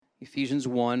Ephesians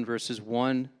 1, verses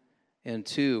 1 and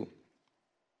 2.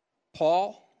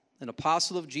 Paul, an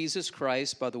apostle of Jesus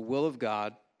Christ by the will of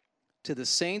God, to the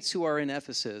saints who are in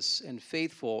Ephesus and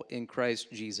faithful in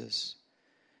Christ Jesus.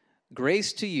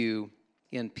 Grace to you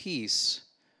and peace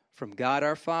from God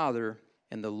our Father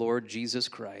and the Lord Jesus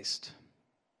Christ.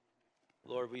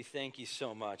 Lord, we thank you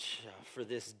so much for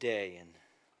this day and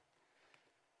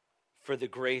for the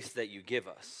grace that you give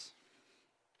us.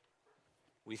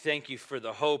 We thank you for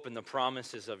the hope and the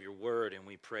promises of your word, and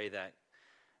we pray that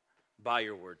by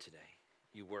your word today,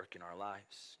 you work in our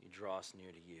lives. You draw us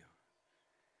near to you.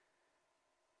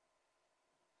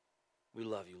 We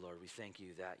love you, Lord. We thank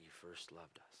you that you first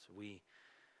loved us. We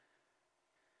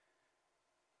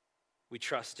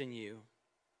trust in you.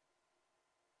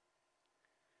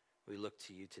 We look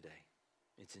to you today.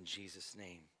 It's in Jesus'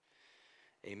 name.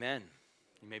 Amen.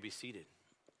 You may be seated.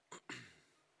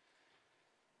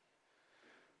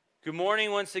 Good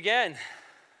morning once again.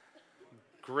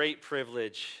 Great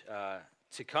privilege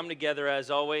to come together as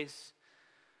always.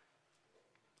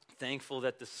 Thankful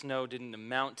that the snow didn't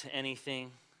amount to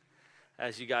anything.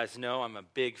 As you guys know, I'm a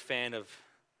big fan of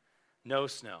no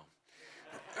snow.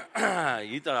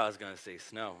 You thought I was going to say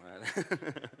snow,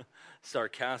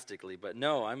 sarcastically, but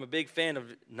no, I'm a big fan of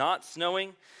not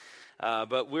snowing.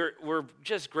 But we're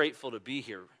just grateful to be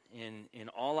here in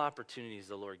all opportunities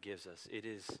the Lord gives us. It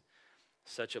is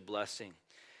such a blessing.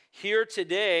 Here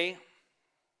today,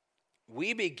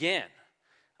 we begin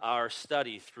our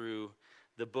study through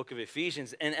the book of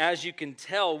Ephesians, and as you can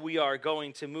tell, we are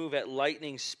going to move at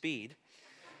lightning speed.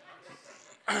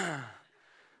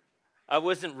 I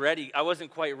wasn't ready. I wasn't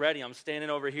quite ready. I'm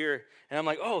standing over here, and I'm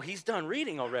like, oh, he's done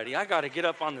reading already. I got to get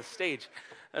up on the stage.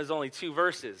 There's only 2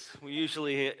 verses. We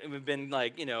usually have been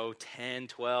like, 10,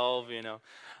 12,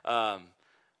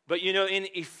 But, in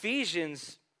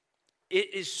Ephesians,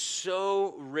 it is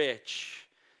so rich,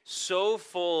 so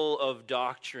full of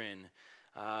doctrine.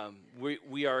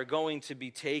 We are going to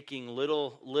be taking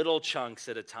little chunks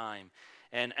at a time.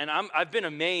 And I've been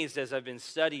amazed as I've been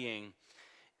studying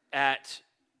at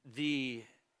the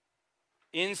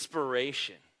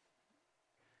inspiration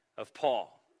of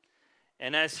Paul.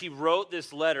 And as he wrote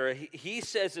this letter, he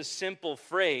says a simple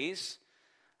phrase,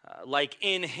 like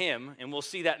in him, and we'll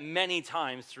see that many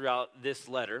times throughout this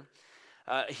letter.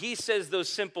 He says those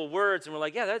simple words, and we're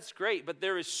like, yeah, that's great, but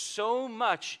there is so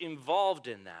much involved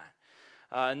in that.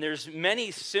 And there's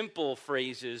many simple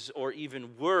phrases or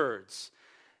even words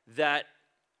that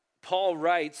Paul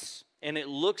writes, and it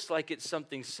looks like it's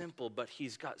something simple, but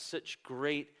he's got such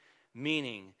great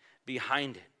meaning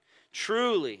behind it.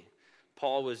 Truly,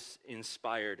 Paul was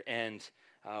inspired, and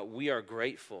we are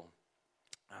grateful.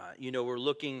 We're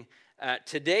looking at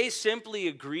today simply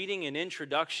a greeting and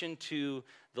introduction to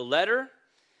the letter,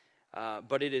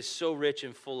 but it is so rich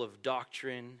and full of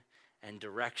doctrine and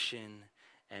direction,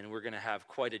 and we're going to have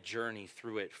quite a journey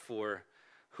through it for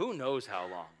who knows how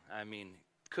long. I mean,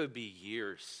 could be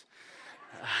years.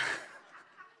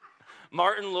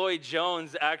 Martin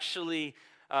Lloyd-Jones actually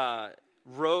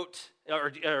wrote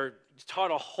or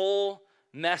taught a whole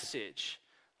message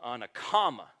on a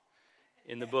comma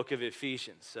in the book of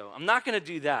Ephesians. So I'm not going to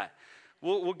do that.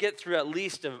 We'll get through at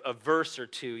least a verse or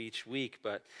 2 each week.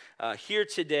 But here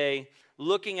today,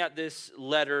 looking at this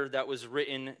letter that was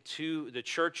written to the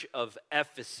church of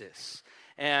Ephesus.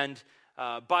 And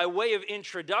by way of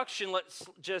introduction, let's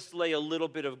just lay a little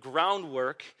bit of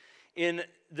groundwork in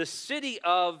the city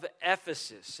of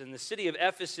Ephesus. And the city of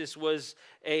Ephesus was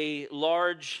a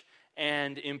large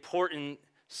and important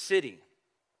city.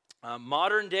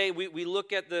 Modern day, we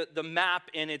look at the map,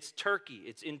 and it's Turkey.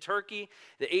 It's in Turkey,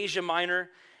 the Asia Minor,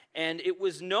 and it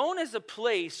was known as a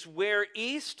place where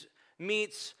east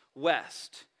meets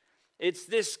west. It's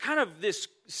this kind of this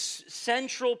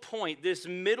central point, this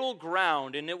middle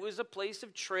ground, and it was a place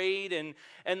of trade, and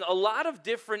a lot of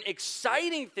different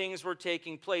exciting things were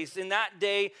taking place. In that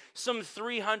day, some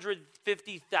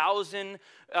 350,000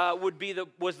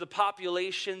 was the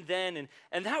population then,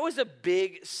 and that was a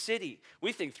big city.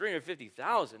 We think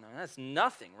 350,000, that's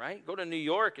nothing, right? Go to New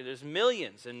York, and there's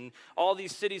millions, and all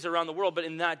these cities around the world, but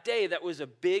in that day, that was a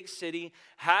big city,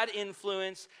 had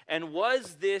influence, and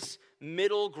was this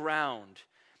middle ground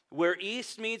where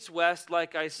east meets west,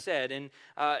 like I said, and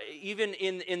even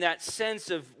in that sense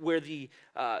of where the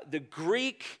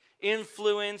Greek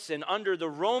influence and under the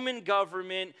Roman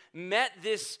government met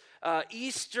this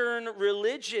Eastern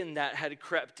religion that had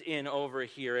crept in over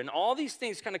here, and all these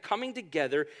things kind of coming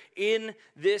together in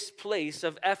this place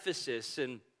of Ephesus,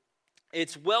 and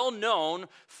it's well known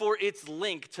for its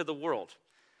link to the world.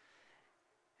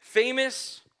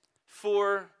 Famous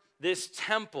for this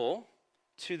temple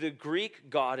to the Greek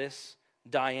goddess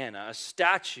Diana, a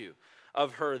statue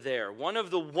of her there, one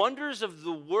of the wonders of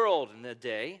the world in the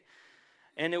day.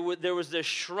 And there was the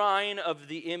shrine of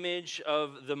the image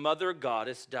of the mother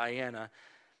goddess Diana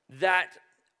that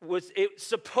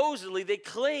supposedly, they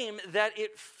claim that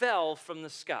it fell from the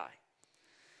sky.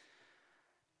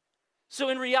 So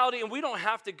in reality, and we don't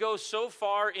have to go so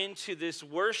far into this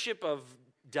worship of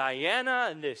Diana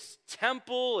and this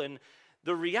temple, and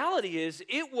the reality is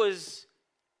it was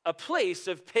a place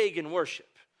of pagan worship.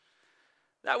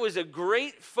 That was a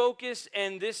great focus,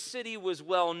 and this city was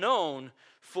well known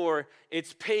for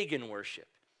its pagan worship.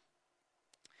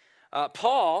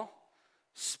 Paul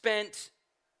spent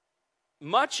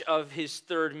much of his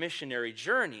third missionary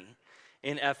journey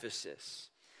in Ephesus.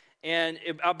 And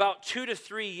about 2 to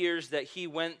 3 years that he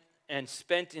went and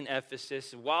spent in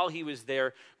Ephesus, while he was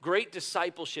there, great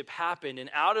discipleship happened. And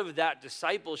out of that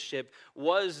discipleship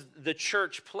was the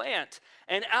church plant.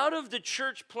 And out of the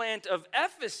church plant of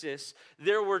Ephesus,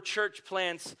 there were church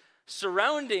plants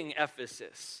surrounding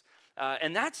Ephesus.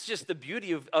 And that's just the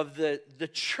beauty of the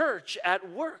church at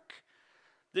work.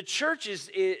 The church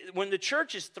when the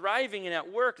church is thriving and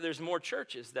at work, there's more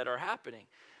churches that are happening,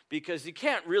 because you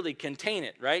can't really contain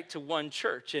it, right, to one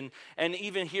church. And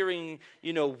even hearing,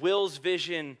 Will's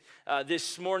vision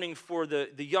this morning for the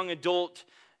young adult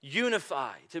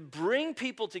Unify, to bring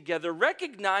people together,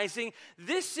 recognizing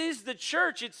this is the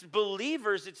church. It's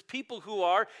believers, it's people who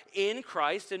are in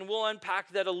Christ, and we'll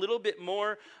unpack that a little bit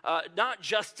more, not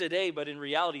just today, but in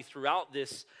reality throughout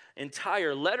this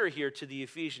entire letter here to the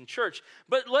Ephesian church.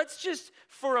 But let's just,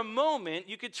 for a moment,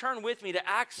 you could turn with me to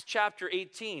Acts chapter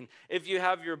 18. If you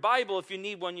have your Bible, if you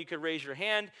need one, you could raise your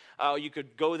hand. You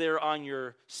could go there on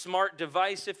your smart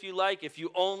device if you like. If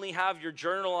you only have your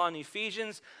journal on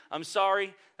Ephesians, I'm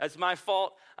sorry, that's my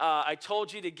fault. I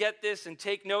told you to get this and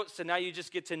take notes, so now you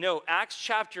just get to know. Acts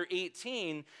chapter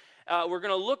 18, we're going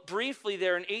to look briefly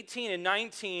there in 18 and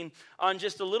 19 on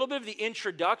just a little bit of the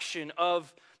introduction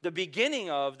of the beginning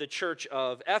of the church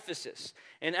of Ephesus.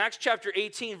 In Acts chapter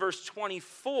 18, verse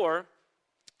 24,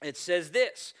 it says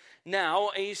this: "Now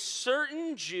a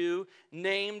certain Jew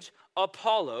named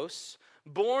Apollos,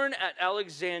 born at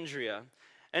Alexandria,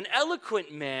 an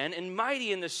eloquent man and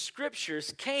mighty in the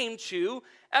scriptures, came to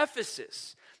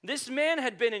Ephesus. This man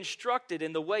had been instructed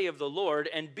in the way of the Lord,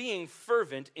 and being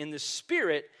fervent in the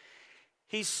Spirit,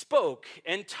 he spoke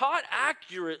and taught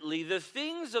accurately the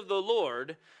things of the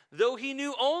Lord, though he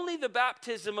knew only the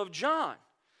baptism of John.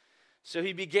 So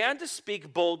he began to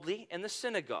speak boldly in the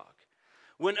synagogue.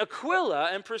 When Aquila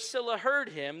and Priscilla heard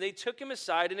him, they took him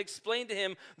aside and explained to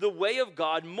him the way of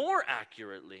God more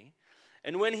accurately.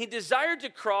 And when he desired to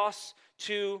cross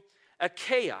to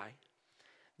Achaia,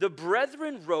 the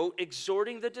brethren wrote,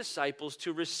 exhorting the disciples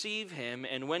to receive him.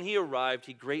 And when he arrived,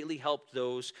 he greatly helped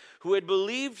those who had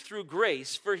believed through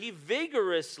grace, for he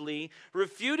vigorously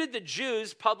refuted the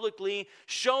Jews publicly,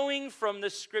 showing from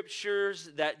the scriptures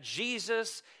that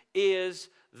Jesus is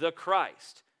the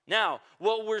Christ." Now,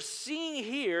 what we're seeing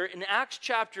here in Acts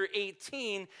chapter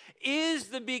 18 is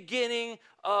the beginning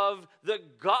of the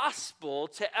gospel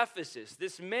to Ephesus.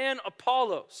 This man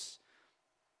Apollos,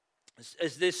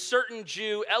 as this certain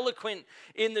Jew, eloquent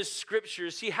in the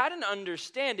scriptures, he had an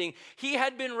understanding. He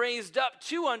had been raised up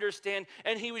to understand,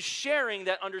 and he was sharing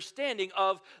that understanding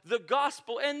of the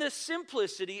gospel and the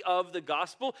simplicity of the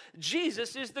gospel.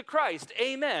 Jesus is the Christ.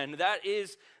 Amen. That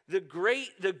is the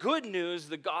good news,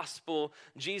 the gospel.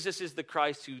 Jesus is the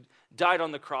Christ who died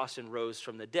on the cross and rose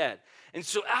from the dead. And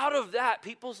so out of that,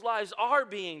 people's lives are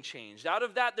being changed. Out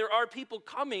of that, there are people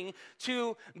coming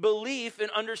to belief and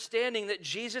understanding that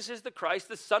Jesus is the Christ,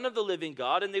 the Son of the living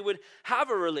God, and they would have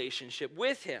a relationship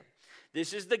with him.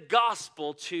 This is the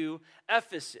gospel to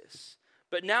Ephesus.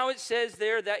 But now it says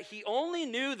there that he only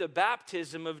knew the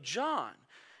baptism of John.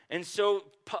 And so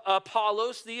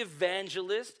Apollos, the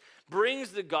evangelist,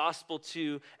 brings the gospel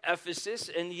to Ephesus,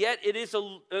 and yet it is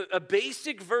a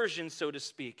basic version, so to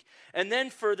speak. And then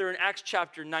further in Acts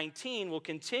chapter 19, we'll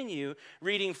continue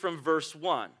reading from verse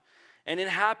 1. "And it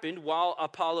happened while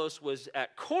Apollos was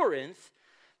at Corinth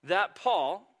that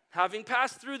Paul, having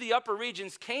passed through the upper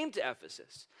regions, came to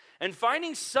Ephesus. And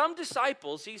finding some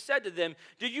disciples, he said to them,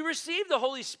 'Did you receive the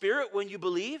Holy Spirit when you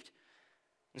believed?'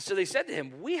 And so they said to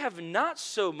him, 'We have not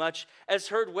so much as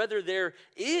heard whether there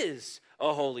is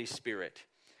a Holy Spirit.'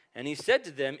 And he said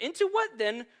to them, 'Into what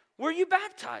then were you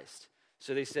baptized?'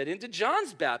 So they said, 'Into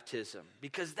John's baptism,'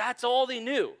 because that's all they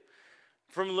knew.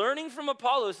 From learning from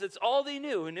Apollos, that's all they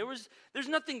knew. And there's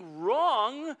nothing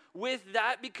wrong with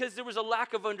that because there was a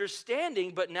lack of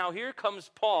understanding. But now here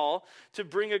comes Paul to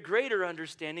bring a greater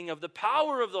understanding of the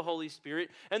power of the Holy Spirit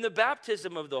and the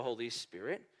baptism of the Holy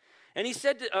Spirit. And he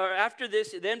said, after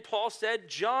this, then Paul said,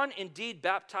 John indeed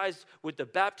baptized with the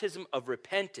baptism of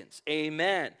repentance.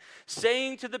 Amen.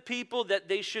 Saying to the people that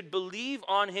they should believe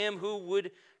on him who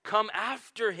would come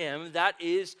after him, that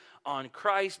is, on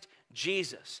Christ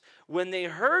Jesus. When they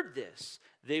heard this,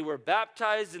 they were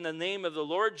baptized in the name of the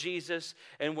Lord Jesus,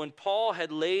 and when Paul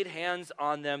had laid hands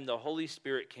on them, the Holy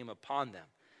Spirit came upon them.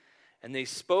 And they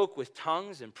spoke with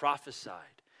tongues and prophesied.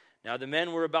 Now the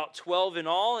men were about 12 in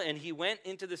all, and he went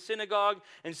into the synagogue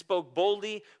and spoke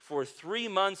boldly for 3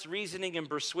 months, reasoning and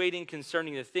persuading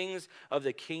concerning the things of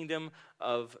the kingdom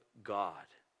of God.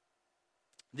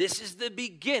 This is the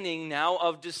beginning now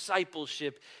of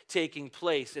discipleship taking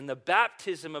place in the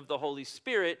baptism of the Holy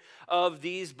Spirit of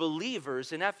these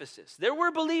believers in Ephesus. There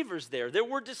were believers there. There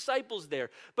were disciples there,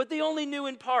 but they only knew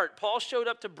in part. Paul showed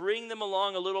up to bring them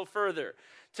along a little further,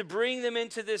 to bring them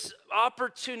into this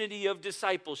opportunity of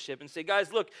discipleship and say,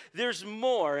 guys, look, there's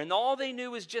more. And all they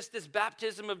knew is just this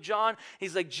baptism of John.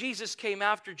 He's like, Jesus came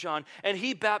after John, and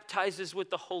he baptizes with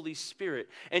the Holy Spirit.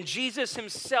 And Jesus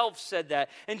himself said that.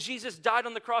 And Jesus died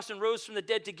on the cross and rose from the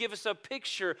dead to give us a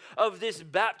picture of this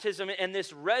baptism and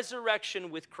this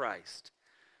resurrection with Christ.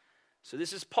 So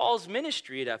this is Paul's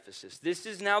ministry at Ephesus. This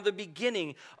is now the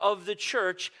beginning of the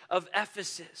church of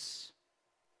Ephesus.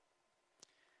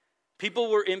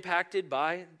 People were impacted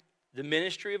by the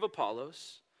ministry of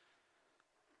Apollos,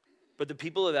 but the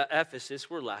people of Ephesus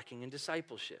were lacking in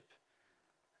discipleship.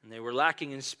 And they were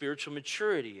lacking in spiritual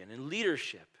maturity and in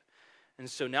leadership. And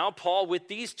so now Paul, with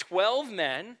these 12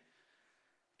 men,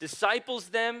 disciples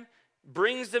them,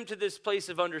 brings them to this place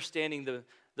of understanding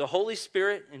the Holy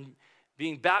Spirit and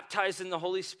being baptized in the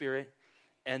Holy Spirit,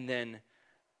 and then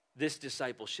this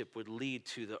discipleship would lead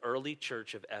to the early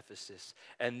church of Ephesus,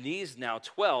 and these now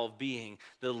 12 being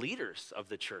the leaders of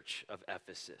the church of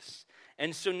Ephesus.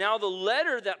 And so now the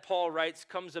letter that Paul writes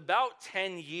comes about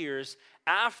 10 years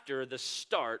after the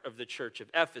start of the church of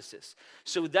Ephesus.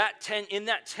 So in that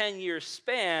 10-year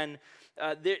span,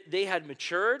 they had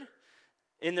matured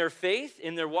in their faith,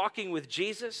 in their walking with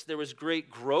Jesus. There was great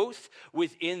growth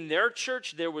within their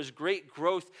church. There was great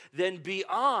growth then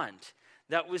beyond.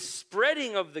 That was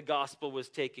spreading of the gospel was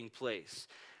taking place.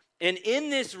 And in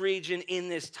this region, in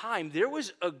this time, there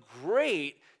was a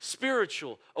great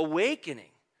spiritual awakening.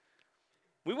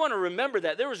 We want to remember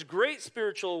that. There was great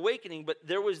spiritual awakening, but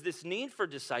there was this need for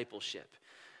discipleship.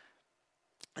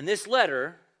 And this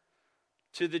letter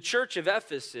to the church of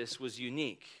Ephesus was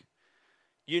unique.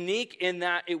 Unique in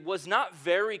that it was not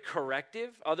very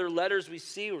corrective. Other letters we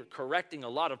see were correcting a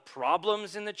lot of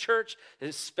problems in the church,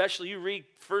 especially you read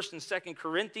 1st and 2nd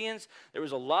Corinthians. There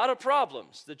was a lot of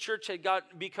problems. The church had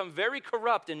become very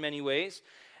corrupt in many ways,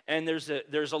 and there's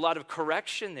a lot of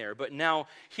correction there. But now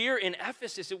here in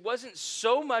Ephesus, it wasn't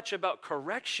so much about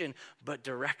correction, but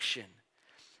direction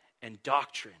and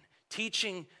doctrine,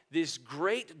 teaching this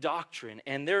great doctrine.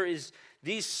 And there is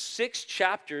these 6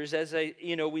 chapters, as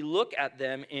we look at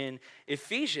them in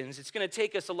Ephesians. It's going to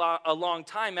take us a long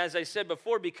time, as I said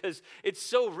before, because it's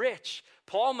so rich.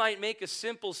 Paul might make a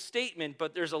simple statement,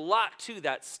 but there's a lot to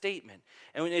that statement.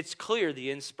 And it's clear the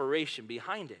inspiration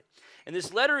behind it. And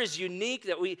this letter is unique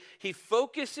that he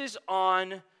focuses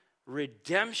on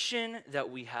redemption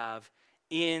that we have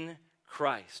in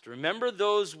Christ. Remember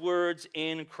those words,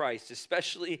 in Christ,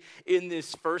 especially in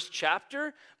this first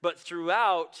chapter, but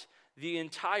throughout the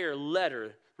entire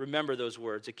letter. Remember those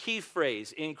words. A key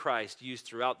phrase, in Christ, used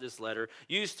throughout this letter,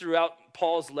 used throughout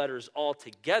Paul's letters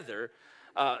altogether.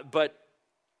 But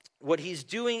what he's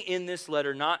doing in this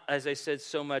letter, not, as I said,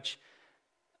 so much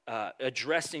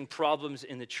addressing problems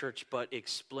in the church, but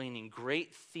explaining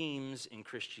great themes in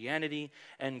Christianity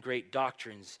and great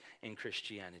doctrines in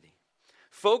Christianity.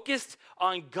 Focused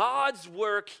on God's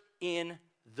work in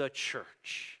the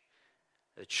church.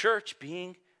 The church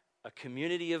being a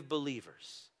community of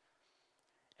believers.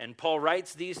 And Paul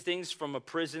writes these things from a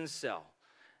prison cell.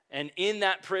 And in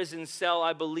that prison cell,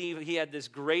 I believe he had this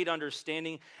great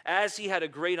understanding. As he had a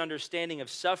great understanding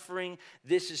of suffering,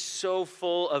 this is so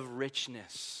full of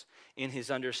richness in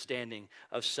his understanding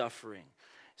of suffering.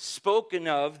 Spoken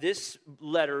of, this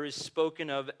letter is spoken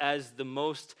of as the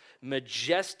most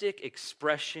majestic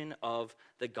expression of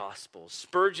the gospel.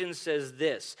 Spurgeon says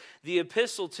this: the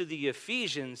epistle to the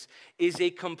Ephesians is a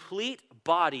complete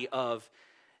body of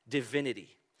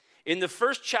divinity. In the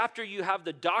first chapter, you have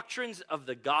the doctrines of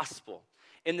the gospel.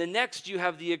 In the next, you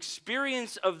have the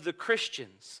experience of the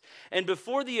Christians. And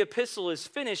before the epistle is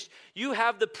finished, you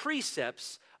have the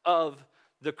precepts of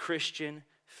the Christian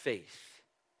faith.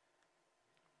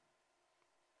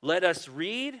 Let us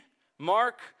read,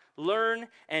 mark, learn,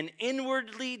 and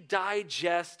inwardly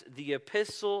digest the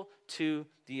epistle to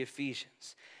the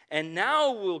Ephesians. And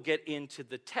now we'll get into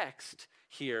the text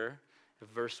here,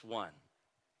 verse 1.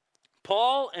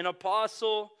 Paul, an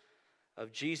apostle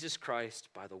of Jesus Christ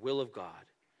by the will of God,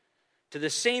 to the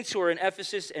saints who are in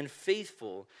Ephesus and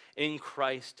faithful in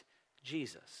Christ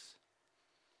Jesus.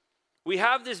 We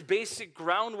have this basic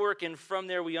groundwork, and from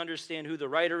there we understand who the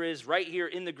writer is right here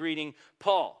in the greeting,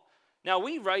 Paul. Now,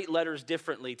 we write letters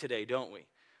differently today, don't we?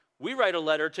 We write a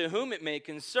letter to whom it may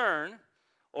concern,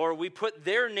 or we put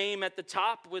their name at the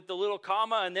top with the little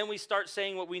comma, and then we start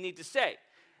saying what we need to say.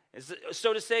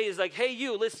 So to say is like, hey,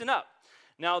 you, listen up.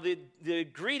 Now, the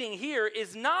greeting here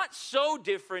is not so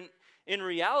different in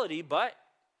reality, but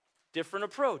different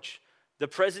approach. The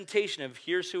presentation of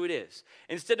here's who it is.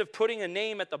 Instead of putting a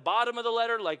name at the bottom of the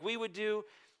letter like we would do,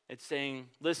 it's saying,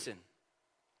 listen,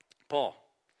 Paul.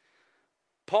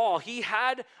 Paul, he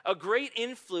had a great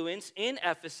influence in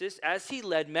Ephesus as he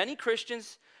led many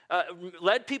Christians,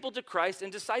 led people to Christ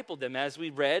and discipled them, as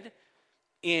we read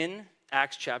in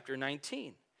Acts chapter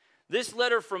 19. This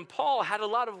letter from Paul had a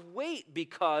lot of weight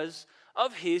because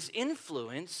of his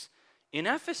influence in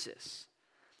Ephesus,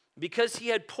 because he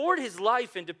had poured his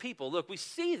life into people. Look, we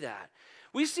see that.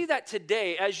 We see that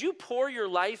today. As you pour your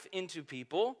life into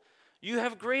people, you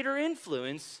have greater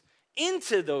influence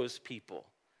into those people.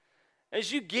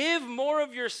 As you give more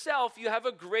of yourself, you have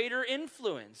a greater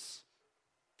influence.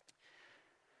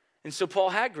 And so Paul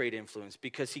had great influence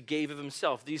because he gave of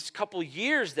himself. These couple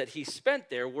years that he spent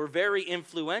there were very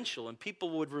influential, and people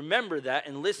would remember that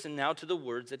and listen now to the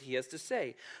words that he has to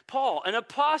say. Paul, an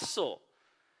apostle.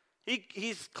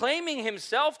 He's claiming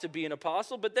himself to be an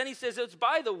apostle, but then he says it's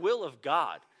by the will of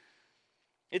God.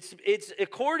 It's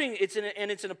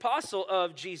an apostle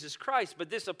of Jesus Christ,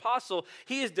 but this apostle,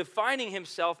 he is defining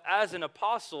himself as an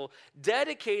apostle,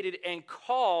 dedicated and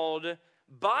called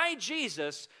by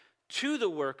Jesus to the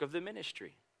work of the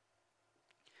ministry.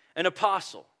 An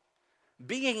apostle,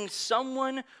 being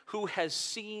someone who has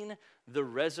seen the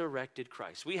resurrected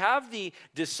Christ. We have the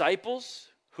disciples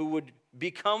who would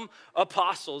become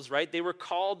apostles, right? They were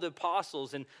called the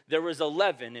apostles, and there was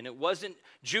 11, and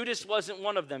Judas wasn't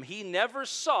one of them. He never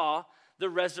saw the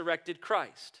resurrected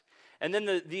Christ. And then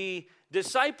the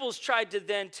disciples tried to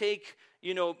then take,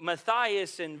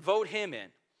 Matthias and vote him in.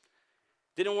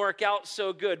 Didn't work out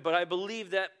so good, but I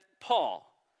believe that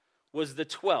Paul was the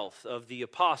 12th of the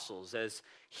apostles, as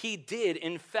he did,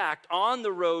 in fact, on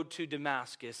the road to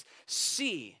Damascus,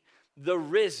 see the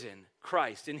risen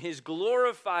Christ in his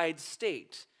glorified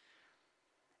state,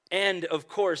 and of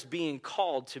course being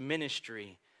called to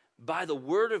ministry by the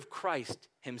word of Christ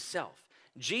himself.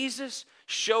 Jesus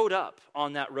showed up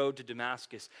on that road to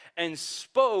Damascus and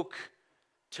spoke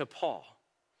to Paul.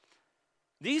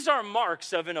 These are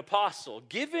marks of an apostle,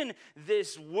 given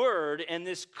this word and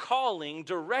this calling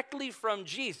directly from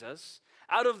Jesus,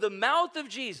 out of the mouth of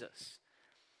Jesus,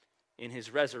 in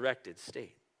his resurrected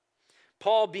state.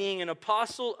 Paul being an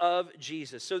apostle of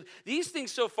Jesus. So these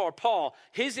things so far, Paul,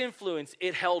 his influence,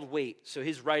 it held weight. So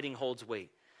his writing holds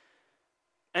weight.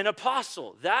 An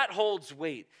apostle, that holds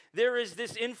weight. There is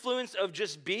this influence of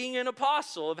just being an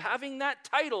apostle, of having that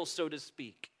title, so to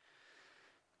speak.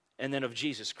 And then of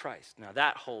Jesus Christ. Now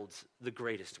that holds the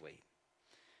greatest weight.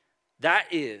 That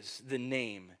is the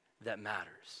name that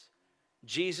matters.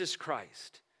 Jesus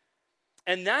Christ.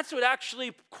 And that's what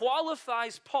actually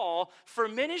qualifies Paul for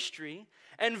ministry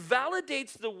and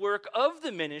validates the work of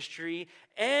the ministry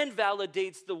and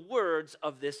validates the words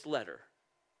of this letter.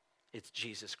 It's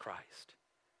Jesus Christ.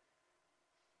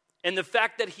 And the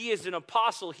fact that he is an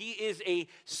apostle, he is a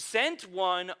sent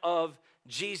one of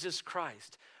Jesus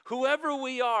Christ. Whoever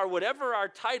we are, whatever our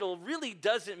title, really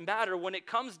doesn't matter. When it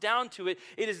comes down to it,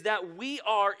 it is that we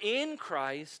are in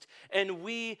Christ and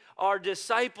we are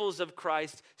disciples of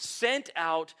Christ, sent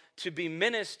out to be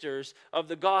ministers of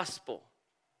the gospel.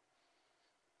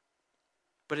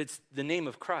 But it's the name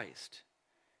of Christ.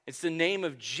 It's the name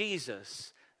of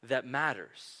Jesus that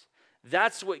matters.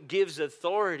 That's what gives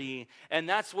authority, and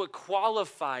that's what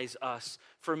qualifies us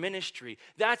for ministry.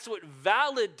 That's what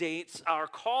validates our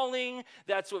calling.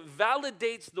 That's what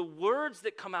validates the words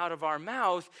that come out of our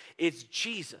mouth. It's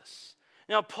Jesus.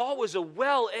 Now, Paul was a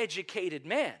well-educated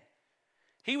man.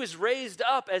 He was raised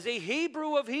up as a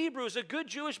Hebrew of Hebrews, a good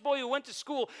Jewish boy who went to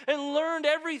school and learned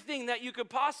everything that you could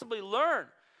possibly learn.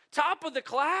 Top of the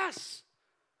class.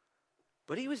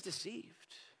 But he was deceived.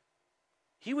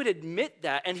 He would admit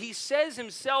that. And he says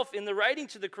himself in the writing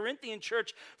to the Corinthian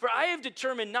church, "For I have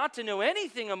determined not to know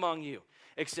anything among you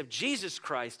except Jesus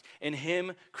Christ and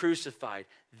him crucified."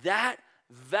 That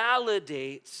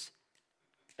validates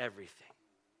everything.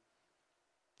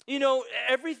 You know,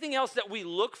 everything else that we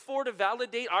look for to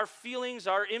validate our feelings,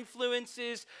 our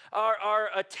influences, our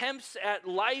attempts at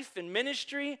life and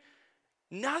ministry,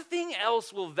 nothing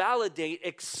else will validate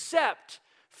except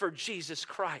for Jesus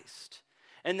Christ.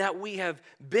 And that we have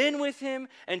been with him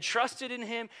and trusted in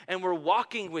him and we're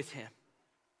walking with him.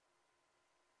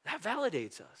 That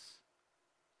validates us.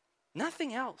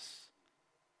 Nothing else.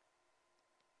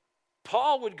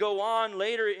 Paul would go on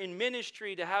later in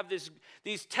ministry to have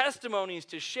these testimonies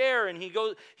to share, and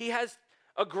he has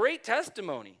a great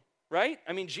testimony, right?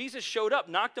 I mean, Jesus showed up,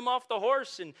 knocked him off the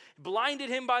horse, and blinded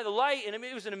him by the light, and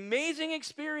it was an amazing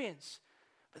experience.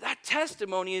 But that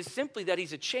testimony is simply that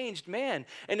he's a changed man,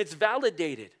 and it's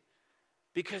validated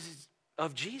because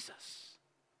of Jesus.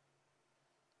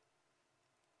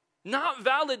 Not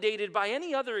validated by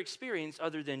any other experience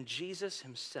other than Jesus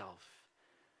himself.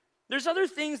 There's other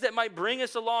things that might bring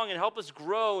us along and help us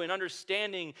grow in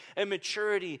understanding and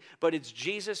maturity, but it's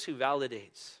Jesus who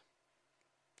validates.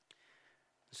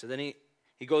 So then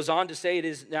he goes on to say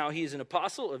he's an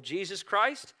apostle of Jesus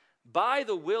Christ by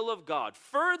the will of God.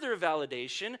 Further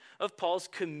validation of Paul's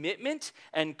commitment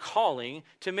and calling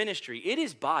to ministry. It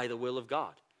is by the will of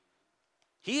God.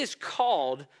 He is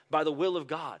called by the will of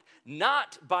God,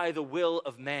 not by the will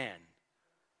of man.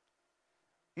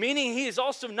 Meaning he is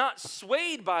also not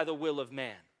swayed by the will of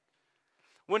man.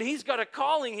 When he's got a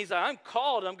calling, he's like, I'm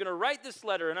called, I'm going to write this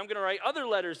letter, and I'm going to write other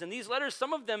letters. And these letters,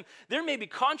 some of them, there may be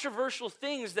controversial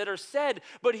things that are said,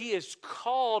 but he is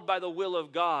called by the will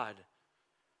of God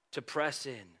to press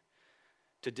in,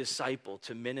 to disciple,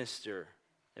 to minister.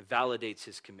 It validates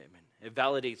his commitment. It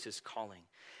validates his calling.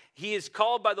 He is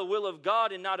called by the will of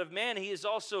God and not of man. He is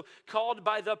also called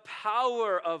by the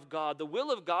power of God. The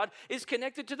will of God is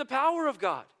connected to the power of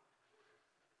God.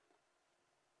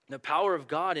 The power of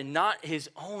God and not his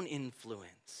own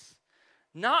influence.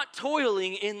 Not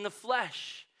toiling in the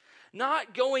flesh.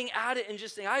 Not going at it and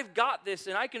just saying, I've got this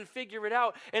and I can figure it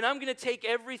out. And I'm going to take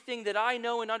everything that I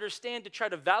know and understand to try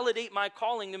to validate my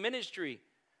calling to ministry.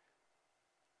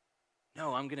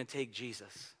 No, I'm going to take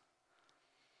Jesus.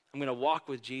 I'm going to walk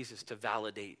with Jesus to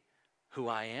validate who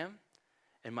I am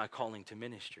and my calling to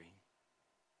ministry.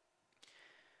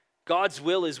 God's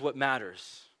will is what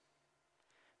matters.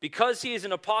 Because he is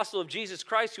an apostle of Jesus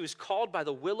Christ who is called by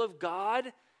the will of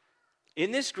God,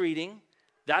 in this greeting,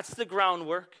 that's the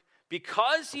groundwork.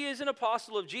 Because he is an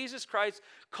apostle of Jesus Christ,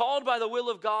 called by the will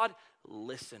of God,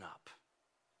 listen up.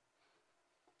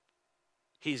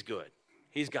 He's good.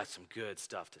 He's got some good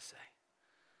stuff to say.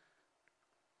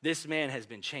 This man has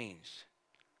been changed.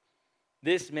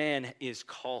 This man is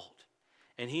called,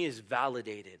 and he is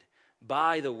validated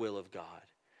by the will of God,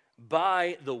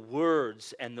 by the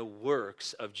words and the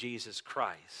works of Jesus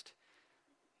Christ.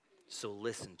 So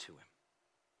listen to him.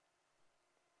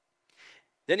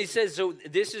 Then he says, so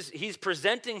he's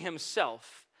presenting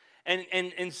himself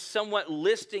and somewhat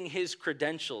listing his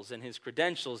credentials, and his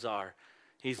credentials are,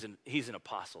 he's an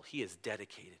apostle. He is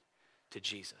dedicated to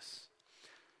Jesus.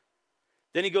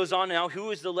 Then he goes on now,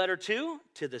 who is the letter to?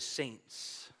 To the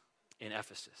saints in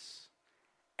Ephesus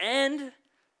and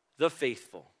the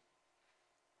faithful.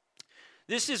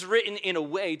 This is written in a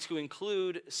way to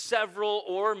include several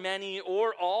or many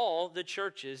or all the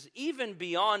churches, even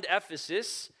beyond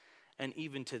Ephesus and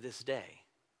even to this day.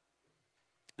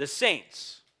 The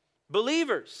saints,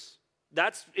 believers.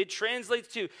 It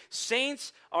translates to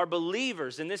saints are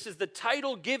believers, and this is the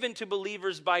title given to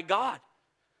believers by God.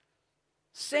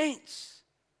 Saints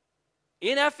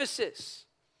in Ephesus.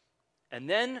 And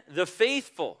then the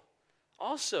faithful,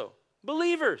 also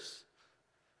believers.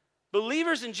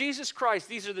 Believers in Jesus Christ.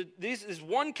 This is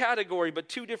one category, but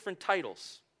two different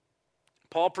titles.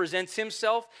 Paul presents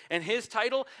himself and his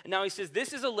title, and now he says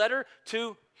this is a letter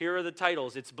to, here are the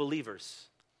titles, it's believers.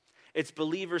 It's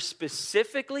believers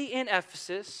specifically in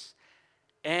Ephesus,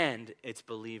 and it's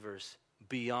believers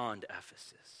beyond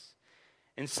Ephesus.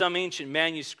 In some ancient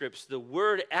manuscripts, the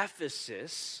word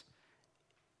Ephesus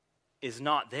is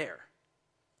not there.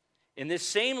 In this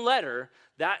same letter,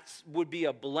 that would be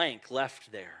a blank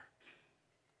left there.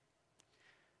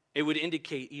 It would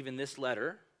indicate even this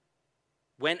letter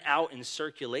went out in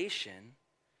circulation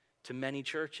to many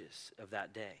churches of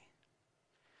that day.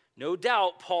 No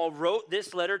doubt Paul wrote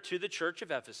this letter to the church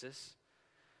of Ephesus,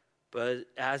 but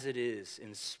as it is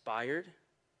inspired,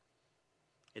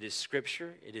 it is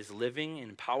scripture, it is living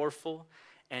and powerful,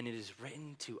 and it is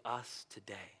written to us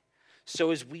today.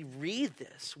 So as we read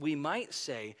this, we might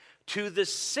say, to the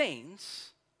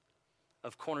saints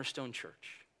of Cornerstone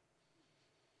Church,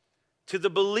 to the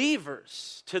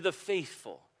believers, to the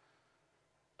faithful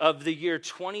of the year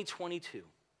 2022.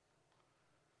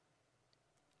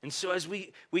 And so as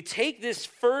we take this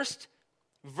first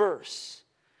verse,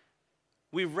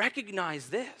 we recognize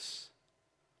this.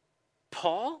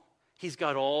 Paul, he's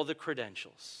got all the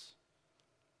credentials.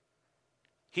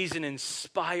 He's an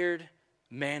inspired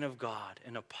man of God,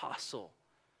 an apostle.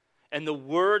 And the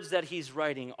words that he's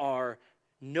writing are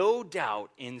no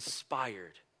doubt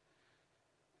inspired.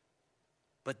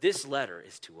 But this letter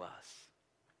is to us.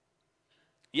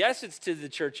 Yes, it's to the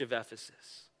church of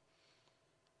Ephesus,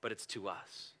 but it's to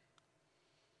us.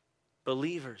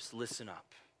 Believers, listen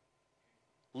up.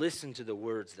 Listen to the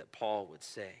words that Paul would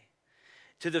say.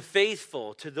 To the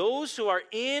faithful, to those who are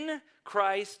in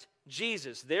Christ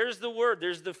Jesus. There's the word.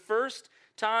 There's the first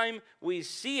time we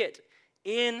see it,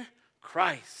 in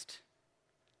Christ.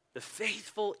 The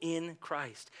faithful in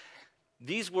Christ.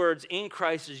 These words, in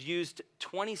Christ, is used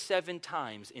 27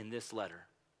 times in this letter.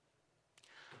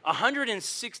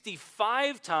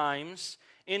 165 times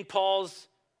in Paul's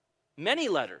many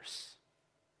letters.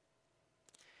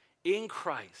 In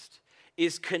Christ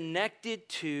is connected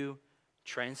to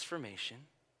transformation,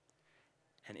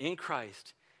 and in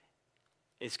Christ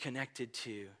is connected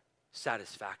to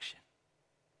satisfaction.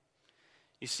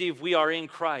 You see, if we are in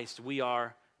Christ, we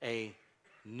are a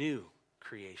new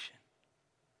creation.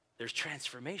 There's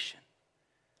transformation.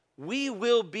 We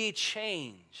will be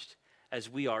changed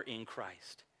as we are in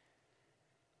Christ.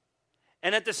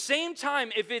 And at the same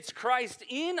time, if it's Christ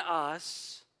in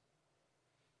us,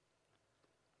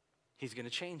 he's going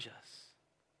to change us.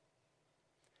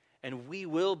 And we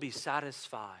will be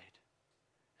satisfied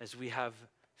as we have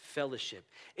fellowship.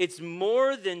 It's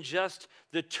more than just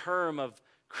the term of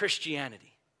Christianity.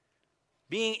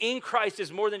 Being in Christ is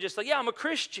more than just like, yeah, I'm a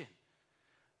Christian.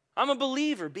 I'm a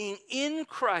believer. Being in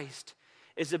Christ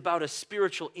is about a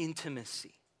spiritual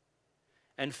intimacy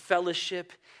and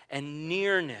fellowship and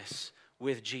nearness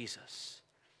with Jesus.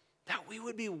 That we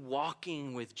would be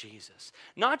walking with Jesus.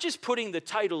 Not just putting the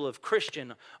title of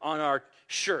Christian on our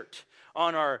shirt,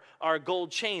 on our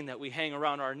gold chain that we hang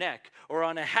around our neck, or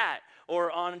on a hat,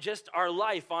 or on just our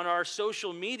life, on our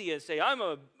social media, say, I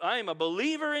am a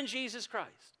believer in Jesus Christ.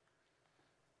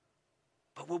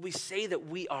 But would we say that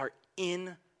we are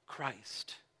in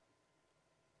Christ?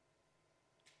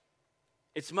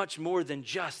 It's much more than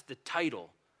just the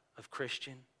title of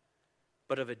Christian,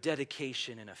 but of a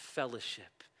dedication and a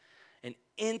fellowship, an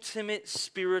intimate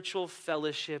spiritual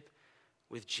fellowship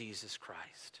with Jesus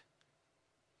Christ.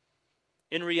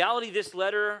 In reality, this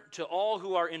letter to all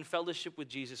who are in fellowship with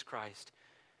Jesus Christ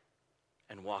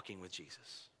and walking with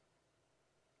Jesus.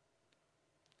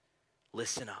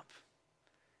 Listen up.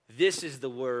 This is the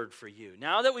word for you.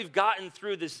 Now that we've gotten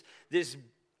through this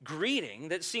greeting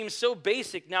that seems so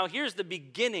basic, now here's the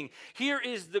beginning. Here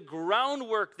is the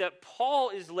groundwork that Paul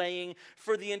is laying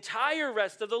for the entire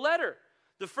rest of the letter.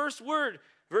 The first word,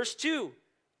 verse 2,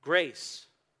 grace.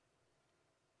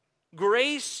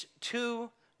 Grace to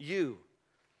you.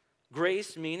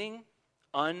 Grace meaning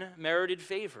unmerited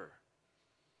favor.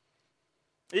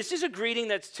 This is a greeting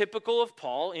that's typical of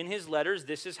Paul. In his letters,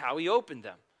 this is how he opened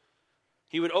them.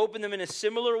 He would open them in a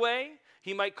similar way.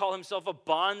 He might call himself a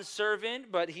bondservant,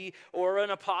 or an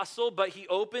apostle, but he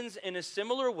opens in a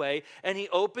similar way, and he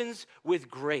opens with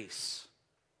grace.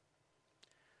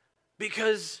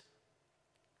 Because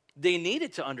they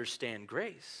needed to understand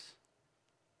grace.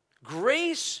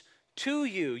 Grace to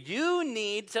you. You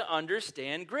need to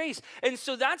understand grace. And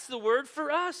so that's the word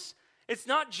for us. It's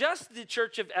not just the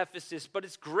church of Ephesus, but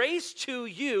it's grace to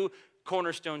you,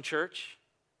 Cornerstone Church.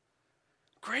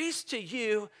 Grace to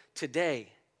you today.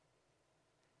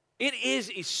 It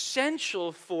is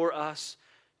essential for us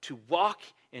to walk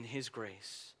in his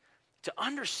grace, to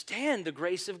understand the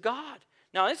grace of God.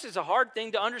 Now, this is a hard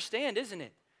thing to understand, isn't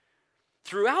it?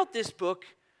 Throughout this book,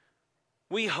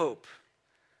 we hope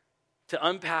to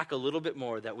unpack a little bit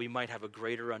more that we might have a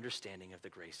greater understanding of the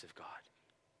grace of God.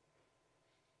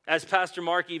 As Pastor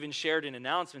Mark even shared in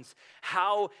announcements,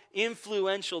 how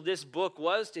influential this book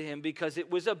was to him because it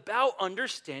was about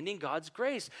understanding God's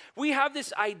grace. We have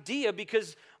this idea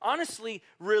because, honestly,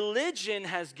 religion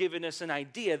has given us an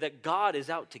idea that God is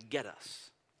out to get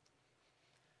us.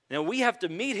 Now, we have to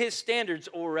meet his standards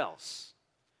or else.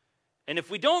 And if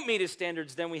we don't meet his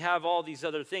standards, then we have all these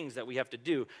other things that we have to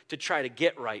do to try to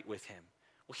get right with him.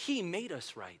 Well, he made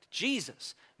us right.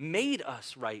 Jesus made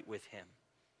us right with him.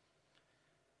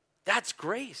 That's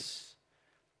grace.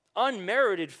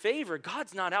 Unmerited favor.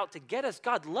 God's not out to get us.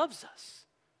 God loves us.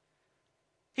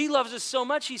 He loves us so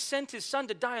much, he sent his son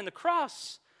to die on the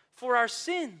cross for our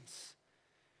sins.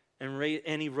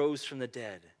 And he rose from the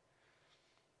dead.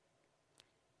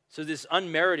 So this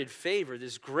unmerited favor,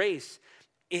 this grace,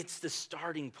 it's the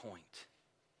starting point.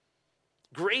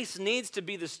 Grace needs to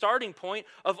be the starting point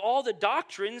of all the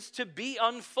doctrines to be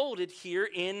unfolded here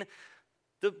in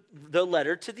the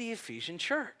letter to the Ephesian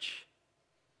church.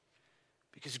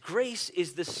 Because grace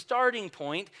is the starting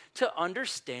point to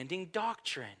understanding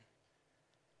doctrine.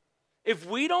 If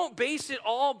we don't base it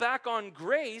all back on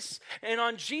grace and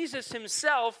on Jesus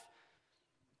himself,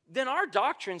 then our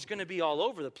doctrine's going to be all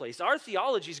over the place. Our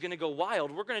theology's going to go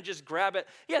wild. We're going to just grab it.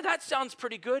 Yeah, that sounds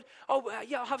pretty good. Oh,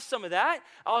 yeah, I'll have some of that.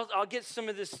 I'll get some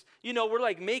of this. We're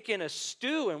like making a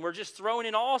stew, and we're just throwing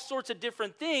in all sorts of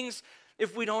different things.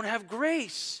 If we don't have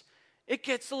grace, it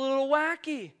gets a little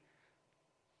wacky.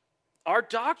 Our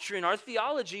doctrine, our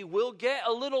theology will get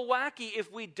a little wacky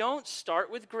if we don't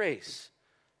start with grace.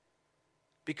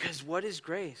 Because what is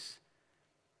grace?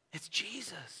 It's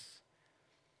Jesus.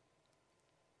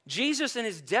 Jesus and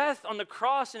his death on the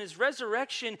cross and his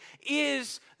resurrection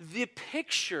is the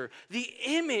picture, the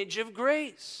image of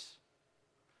grace.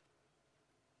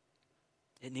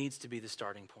 It needs to be the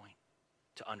starting point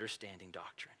to understanding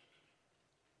doctrine,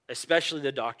 especially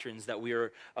the doctrines that we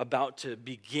are about to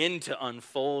begin to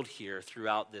unfold here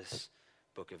throughout this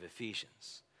book of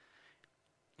Ephesians.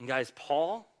 And guys,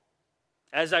 Paul,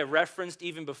 as I referenced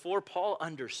even before, Paul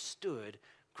understood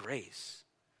grace.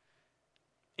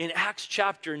 In Acts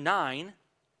chapter 9,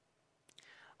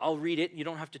 I'll read it. You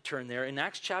don't have to turn there. In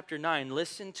Acts chapter 9,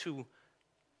 listen to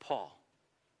Paul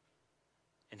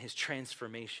and his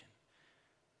transformation.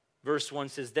 Verse 1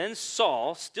 says, Then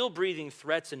Saul, still breathing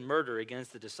threats and murder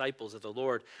against the disciples of the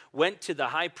Lord, went to the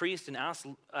high priest and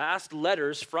asked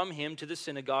letters from him to the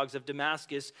synagogues of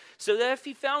Damascus, so that if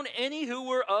he found any who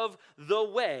were of the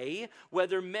way,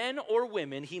 whether men or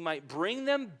women, he might bring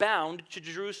them bound to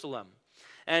Jerusalem.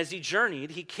 As he journeyed,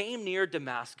 he came near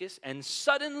Damascus, and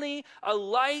suddenly a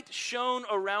light shone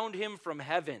around him from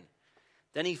heaven.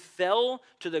 Then he fell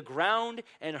to the ground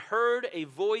and heard a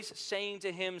voice saying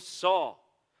to him, Saul,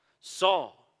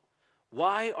 Saul,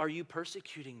 why are you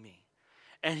persecuting me?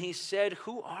 And he said,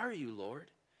 Who are you,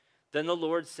 Lord? Then the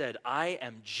Lord said, I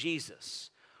am Jesus,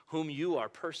 whom you are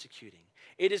persecuting.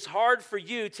 It is hard for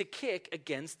you to kick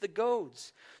against the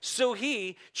goads. So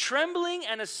he, trembling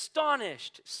and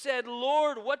astonished, said,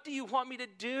 Lord, what do you want me to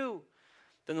do?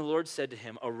 Then the Lord said to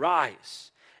him,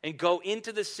 Arise and go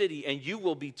into the city, and you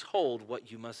will be told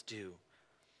what you must do.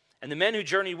 And the men who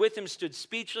journeyed with him stood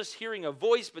speechless, hearing a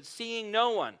voice, but seeing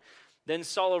no one. Then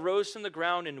Saul arose from the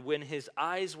ground, and when his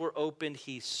eyes were opened,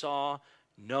 he saw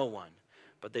no one.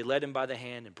 But they led him by the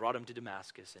hand and brought him to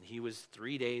Damascus, and he was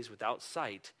 3 days without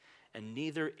sight, and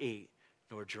neither ate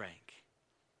nor drank.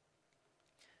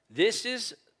 This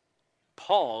is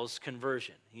Paul's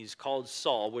conversion. He's called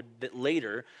Saul, but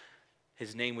later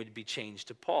his name would be changed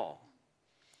to Paul.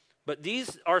 But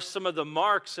these are some of the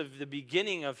marks of the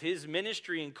beginning of his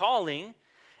ministry and calling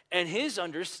and his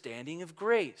understanding of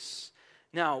grace.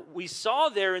 Now, we saw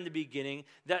there in the beginning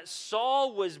that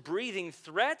Saul was breathing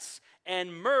threats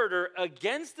and murder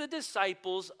against the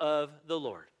disciples of the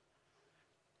Lord.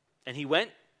 And he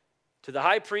went to the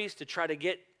high priest to try to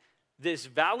get this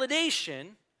validation.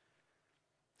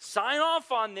 Sign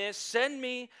off on this, send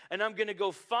me, and I'm going to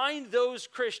go find those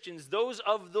Christians, those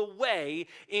of the way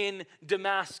in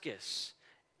Damascus,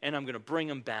 and I'm going to bring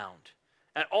them bound.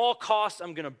 At all costs,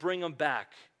 I'm going to bring them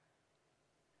back.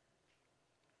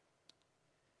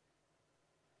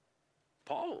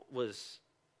 Paul was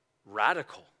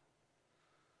radical.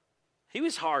 He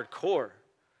was hardcore.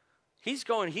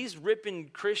 He's ripping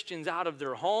Christians out of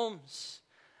their homes,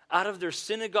 out of their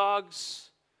synagogues,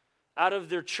 out of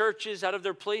their churches, out of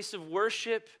their place of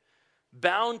worship,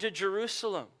 bound to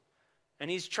Jerusalem. And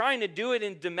he's trying to do it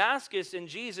in Damascus, and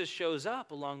Jesus shows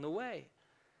up along the way.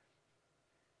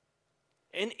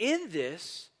 And in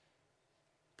this,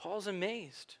 Paul's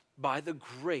amazed by the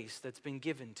grace that's been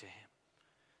given to him.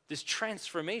 This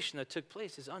transformation that took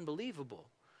place is unbelievable.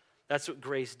 That's what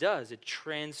grace does. It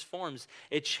transforms.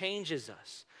 It changes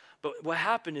us. But what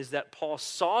happened is that Paul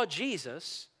saw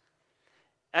Jesus.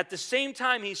 At the same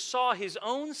time he saw his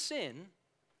own sin,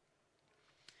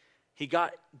 he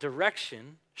got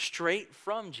direction straight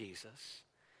from Jesus,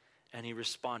 and he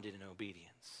responded in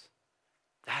obedience.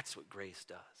 That's what grace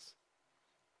does.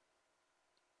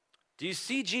 Do you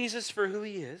see Jesus for who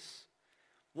he is?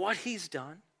 What he's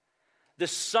done? The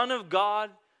Son of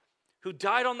God who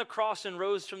died on the cross and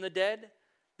rose from the dead?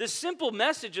 The simple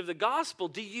message of the gospel.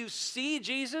 Do you see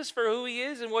Jesus for who he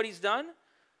is and what he's done?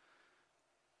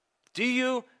 Do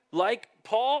you like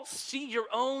Paul, see your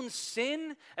own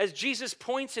sin as Jesus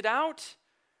points it out?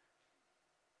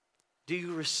 Do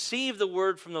you receive the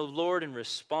word from the Lord and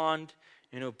respond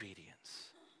in obedience?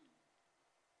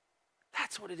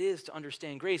 That's what it is to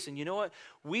understand grace. And you know what?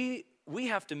 We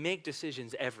have to make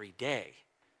decisions every day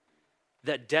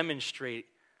that demonstrate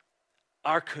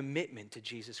our commitment to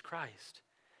Jesus Christ,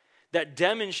 that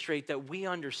demonstrate that we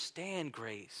understand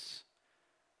grace,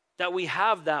 that we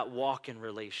have that walk in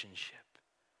relationship.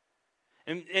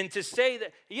 And to say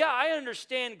that, yeah, I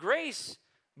understand grace,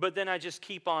 but then I just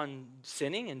keep on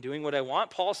sinning and doing what I want.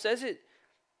 Paul says it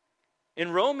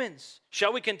in Romans.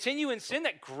 Shall we continue in sin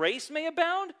that grace may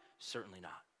abound? Certainly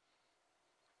not.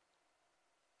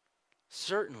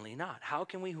 Certainly not. How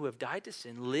can we who have died to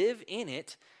sin live in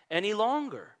it any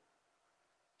longer?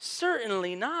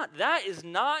 Certainly not. That is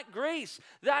not grace.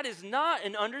 That is not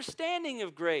an understanding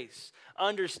of grace.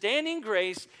 Understanding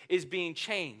grace is being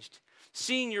changed,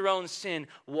 seeing your own sin,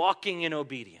 walking in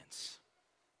obedience.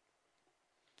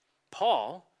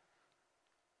 Paul,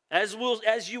 as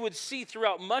you would see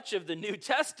throughout much of the New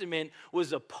Testament,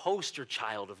 was a poster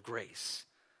child of grace.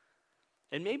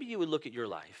 And maybe you would look at your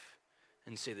life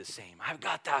and say the same. I've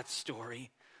got that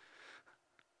story.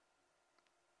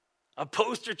 A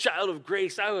poster child of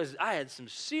grace. I had some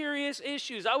serious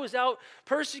issues. I was out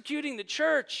persecuting the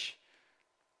church.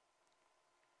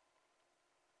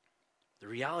 The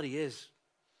reality is,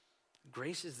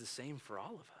 grace is the same for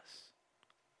all of us.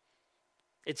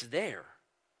 It's there.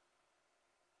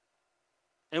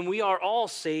 And we are all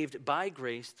saved by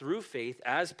grace through faith,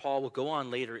 as Paul will go on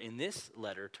later in this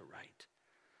letter to write.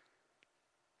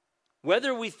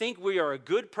 Whether we think we are a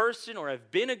good person or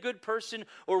have been a good person,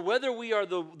 or whether we are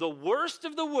the worst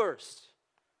of the worst,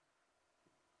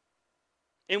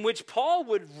 in which Paul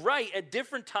would write at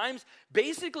different times,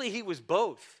 basically he was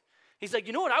both. He's like,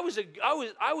 you know what, I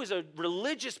was a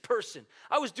religious person.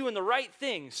 I was doing the right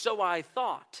thing, so I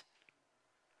thought.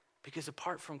 Because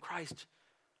apart from Christ,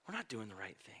 we're not doing the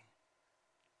right thing.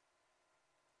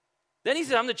 Then he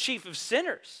said, I'm the chief of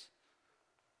sinners.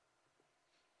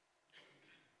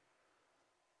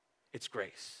 It's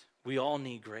grace. We all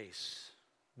need grace.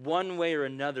 One way or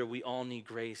another, we all need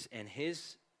grace, and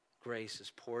his grace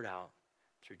is poured out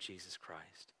through Jesus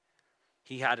Christ.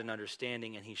 He had an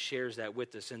understanding, and he shares that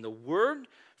with us. And the word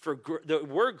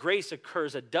grace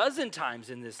occurs 12 times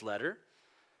in this letter,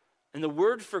 and the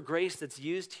word for grace that's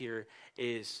used here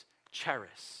is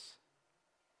charis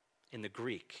in the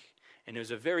Greek, and it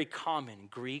was a very common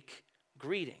Greek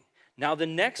greeting. Now the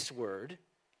next word,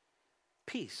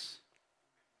 peace.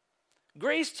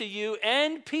 Grace to you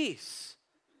and peace.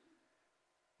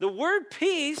 The word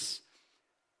peace,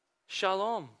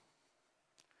 shalom.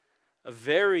 A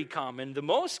very common, the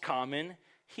most common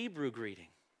Hebrew greeting.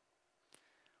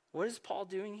 What is Paul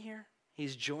doing here?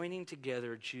 He's joining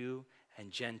together Jew and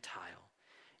Gentile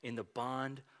in the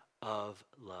bond of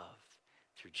love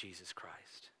through Jesus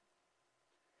Christ.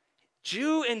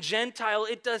 Jew and Gentile,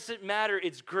 it doesn't matter.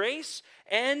 It's grace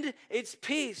and it's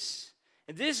peace.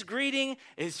 And this greeting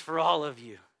is for all of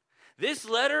you. This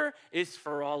letter is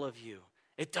for all of you.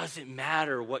 It doesn't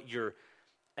matter what your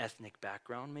ethnic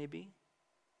background may be.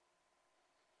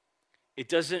 It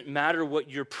doesn't matter what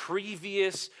your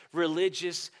previous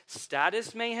religious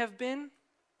status may have been.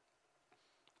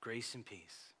 Grace and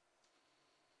peace.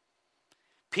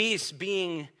 Peace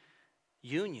being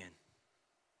union,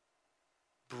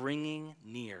 bringing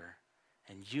near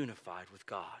and unified with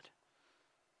God.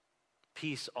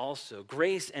 Peace also,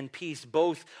 grace and peace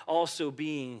both also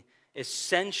being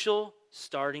essential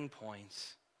starting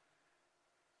points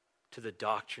to the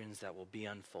doctrines that will be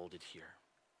unfolded here.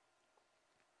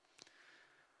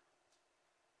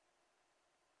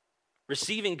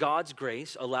 Receiving God's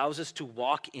grace allows us to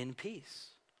walk in peace.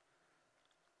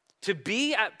 To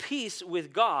be at peace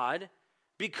with God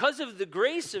because of the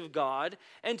grace of God,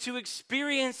 and to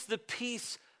experience the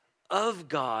peace of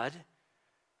God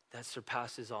that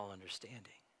surpasses all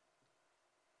understanding.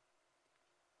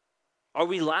 Are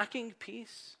we lacking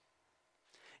peace?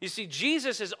 You see,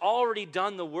 Jesus has already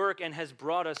done the work and has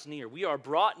brought us near. We are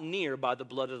brought near by the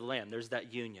blood of the Lamb. There's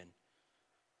that union.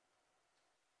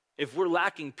 If we're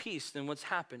lacking peace, then what's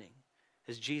happening?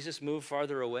 Has Jesus moved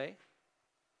farther away?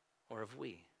 Or have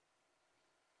we?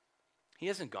 He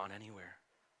hasn't gone anywhere.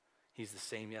 He's the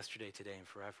same yesterday, today, and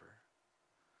forever.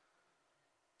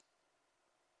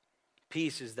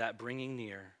 Peace is that bringing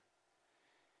near.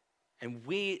 And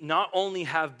we not only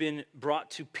have been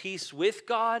brought to peace with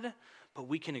God, but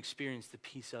we can experience the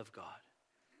peace of God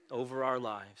over our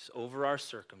lives, over our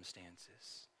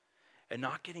circumstances, and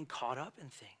not getting caught up in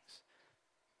things.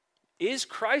 Is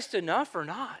Christ enough or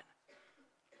not?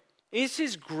 Is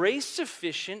his grace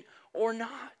sufficient or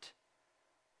not?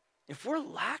 If we're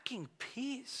lacking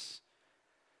peace,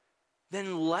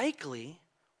 then likely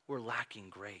we're lacking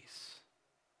grace.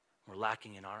 We're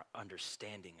lacking in our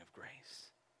understanding of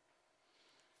grace.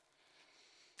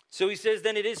 So he says,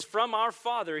 then it is from our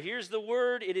Father. Here's the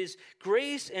word. It is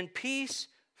grace and peace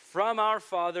from our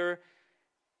Father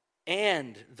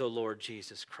and the Lord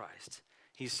Jesus Christ.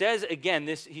 He says again,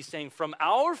 he's saying from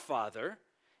our Father,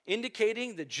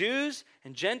 indicating the Jews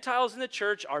and Gentiles in the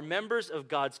church are members of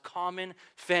God's common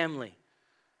family.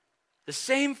 The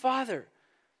same Father.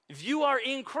 If you are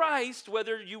in Christ,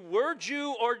 whether you were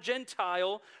Jew or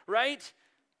Gentile, right?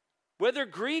 Whether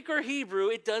Greek or Hebrew,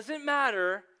 it doesn't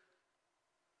matter.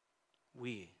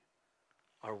 We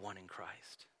are one in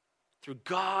Christ. Through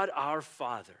God our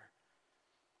Father.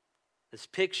 This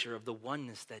picture of the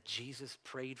oneness that Jesus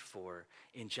prayed for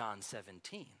in John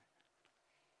 17.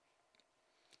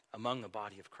 Among the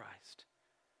body of Christ.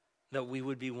 That we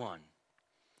would be one.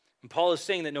 And Paul is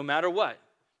saying that no matter what,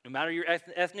 no matter your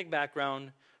ethnic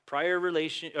background, prior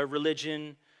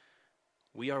religion,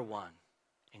 we are one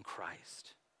in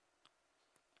Christ.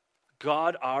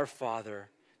 God our Father.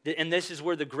 And this is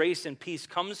where the grace and peace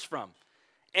comes from.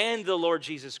 And the Lord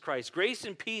Jesus Christ. Grace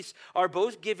and peace are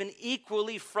both given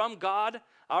equally from God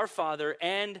our Father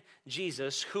and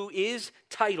Jesus, who is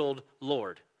titled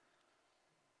Lord.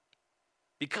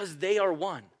 Because they are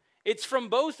one. It's from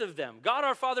both of them. God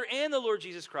our Father and the Lord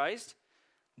Jesus Christ.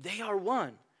 They are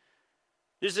one.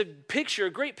 There's a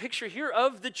great picture here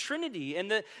of the Trinity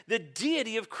and the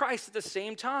deity of Christ at the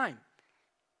same time.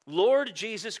 Lord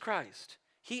Jesus Christ.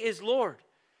 He is Lord.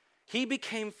 He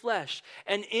became flesh.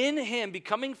 And in him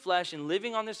becoming flesh and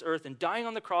living on this earth and dying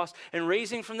on the cross and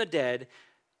raising from the dead,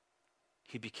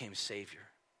 he became Savior.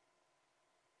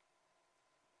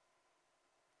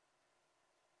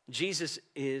 Jesus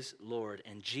is Lord,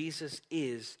 and Jesus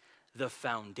is the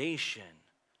foundation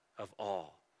of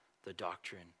all the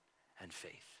doctrine and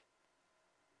faith.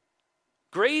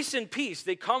 Grace and peace,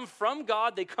 they come from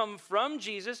God, they come from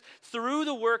Jesus through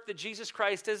the work that Jesus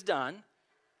Christ has done.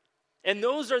 And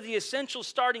those are the essential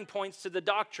starting points to the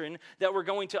doctrine that we're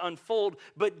going to unfold.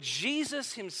 But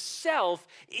Jesus himself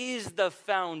is the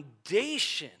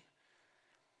foundation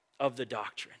of the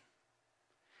doctrine.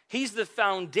 He's the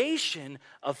foundation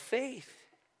of faith.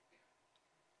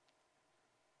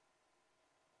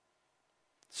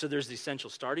 So there's the essential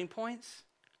starting points,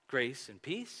 grace and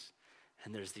peace,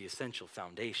 and there's the essential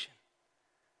foundation.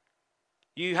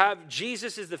 You have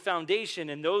Jesus is the foundation,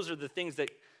 and those are the things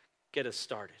that get us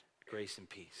started. Grace and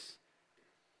peace.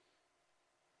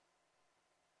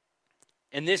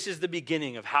 And this is the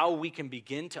beginning of how we can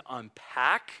begin to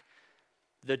unpack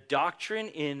the doctrine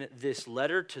in this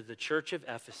letter to the church of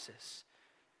Ephesus.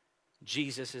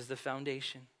 Jesus is the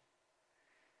foundation.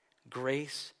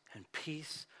 Grace and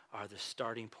peace are the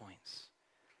starting points.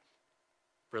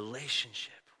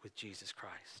 Relationship with Jesus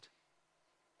Christ.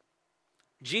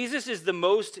 Jesus is the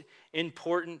most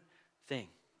important thing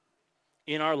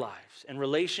in our lives, and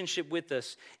relationship with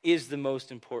us is the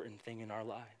most important thing in our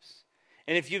lives.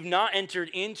 And if you've not entered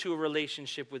into a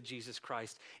relationship with Jesus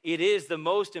Christ, it is the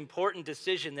most important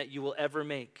decision that you will ever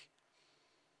make.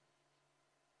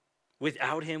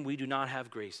 Without him, we do not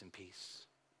have grace and peace.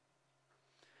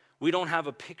 We don't have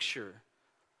a picture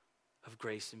of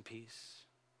grace and peace.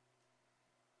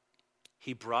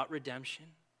 He brought redemption.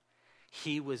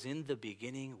 He was in the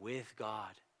beginning with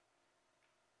God.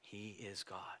 He is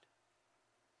God.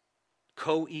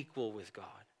 Co-equal with God.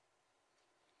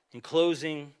 In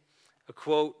closing, a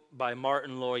quote by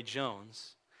Martin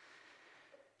Lloyd-Jones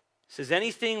says,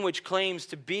 anything which claims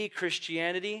to be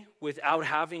Christianity without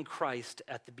having Christ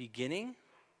at the beginning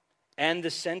and the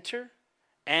center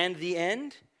and the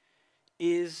end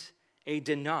is a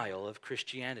denial of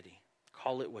Christianity.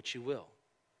 Call it what you will.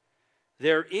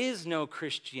 There is no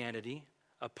Christianity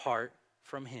apart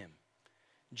from him.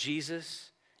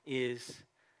 Jesus is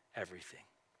everything.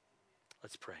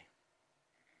 Let's pray.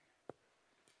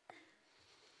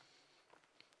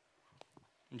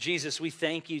 Jesus, we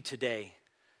thank you today.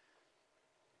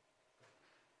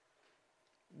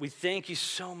 We thank you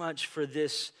so much for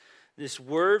this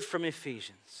word from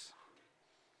Ephesians.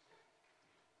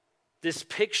 This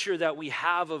picture that we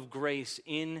have of grace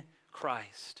in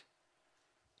Christ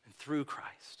and through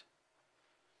Christ.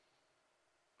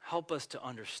 Help us to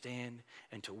understand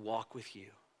and to walk with you.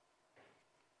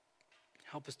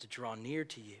 Help us to draw near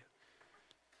to you,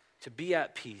 to be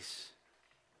at peace.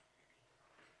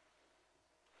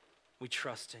 We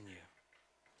trust in you.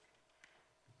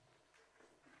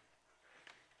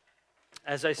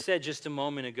 As I said just a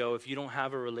moment ago, if you don't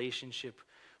have a relationship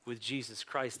with Jesus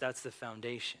Christ, that's the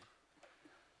foundation.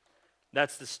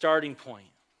 That's the starting point.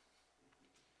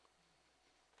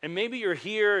 And maybe you're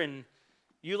here and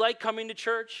you like coming to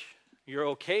church. You're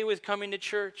okay with coming to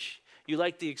church. You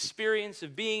like the experience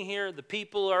of being here. The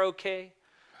people are okay.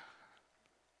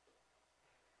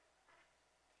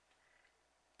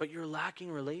 But you're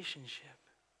lacking relationship.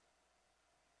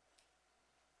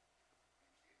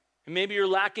 And maybe you're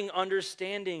lacking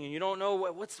understanding and you don't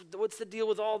know what's the deal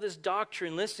with all this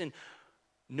doctrine. Listen,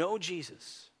 know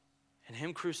Jesus and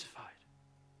him crucified.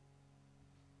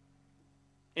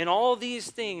 And all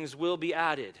these things will be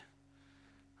added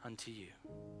unto you.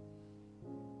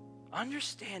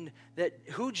 Understand that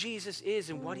who Jesus is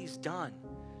and what he's done.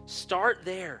 Start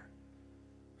there.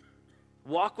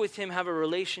 Walk with him, have a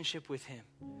relationship with him.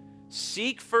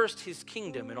 Seek first his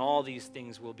kingdom, and all these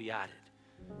things will be added.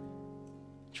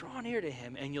 Draw near to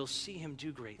him, and you'll see him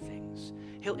do great things.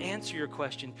 He'll answer your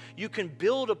question. You can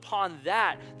build upon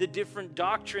that, the different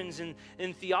doctrines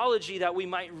and theology that we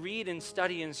might read and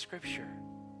study in Scripture.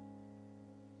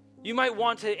 You might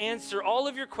want to answer all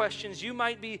of your questions. You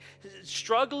might be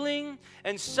struggling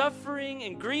and suffering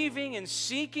and grieving and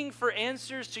seeking for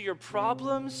answers to your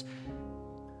problems.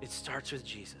 It starts with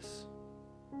Jesus.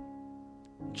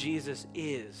 Jesus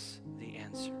is the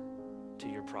answer to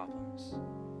your problems.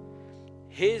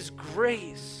 His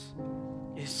grace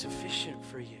is sufficient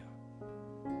for you.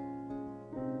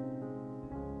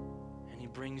 And he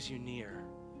brings you near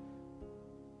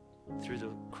through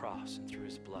the cross and through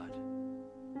his blood.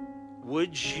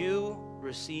 Would you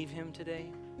receive him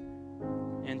today?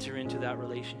 Enter into that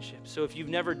relationship. So if you've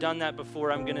never done that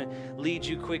before, I'm going to lead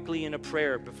you quickly in a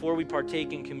prayer before we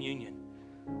partake in communion.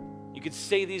 You could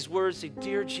say these words, say,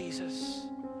 "Dear Jesus,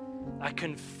 I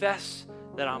confess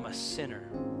that I'm a sinner.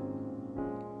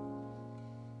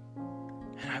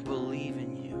 And I believe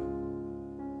in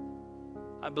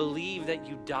you. I believe that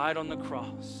you died on the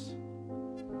cross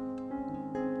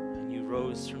and you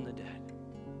rose from the dead.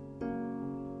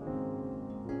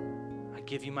 I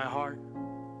give you my heart.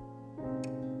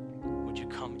 Would you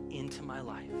come into my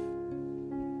life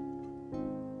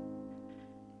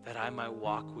that I might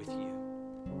walk with you?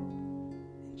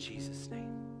 In Jesus'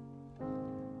 name."